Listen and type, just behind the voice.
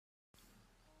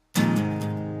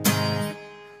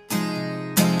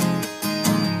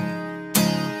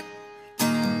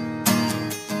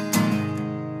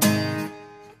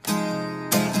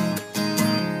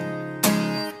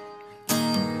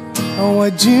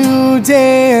would you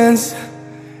dance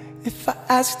if I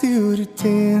asked you to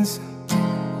dance?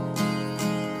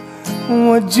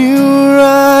 Would you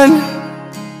run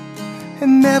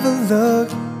and never look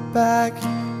back?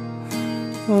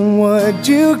 Would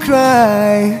you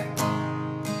cry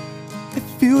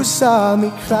if you saw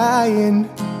me crying?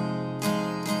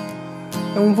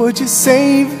 And would you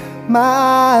save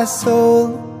my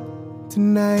soul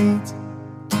tonight?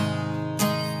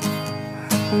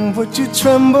 And would you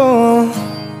tremble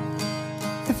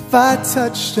if I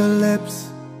touched your lips?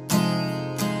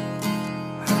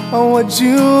 Or would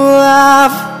you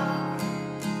laugh?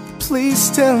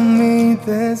 Please tell me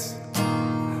this.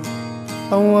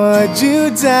 Or would you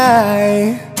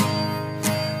die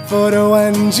for the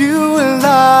ones you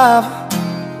love?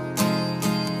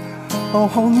 Or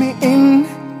hold me in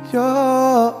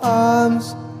your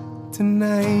arms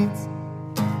tonight?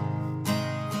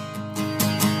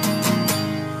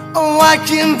 Oh, I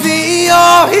can be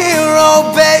your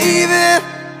hero, baby,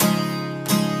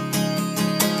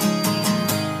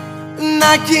 and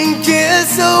I can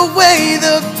kiss away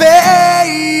the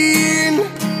pain,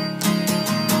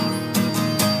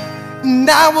 and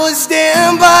I will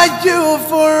stand by you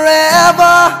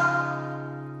forever.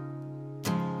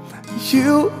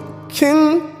 You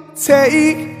can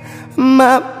take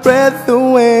my breath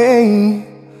away.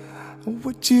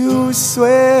 Would you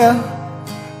swear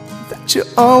that you'll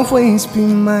always be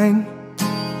mine?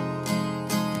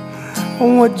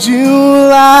 Would you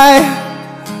lie?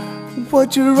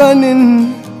 Would you run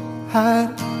and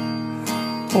hide?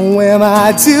 Or am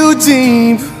I too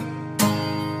deep?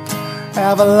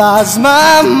 Have I lost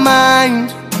my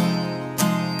mind?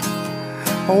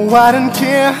 Oh, I don't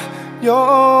care,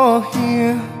 you're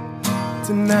here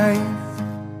tonight.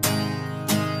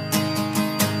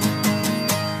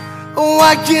 Oh,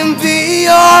 I can be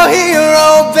your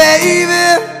hero, baby,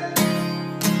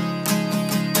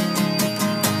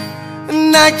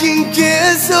 and I can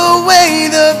kiss away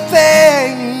the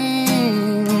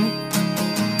pain,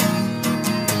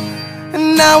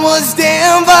 and I will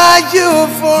stand by you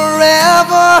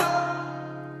forever.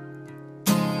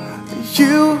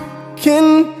 You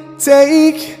can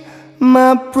take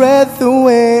my breath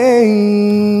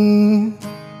away.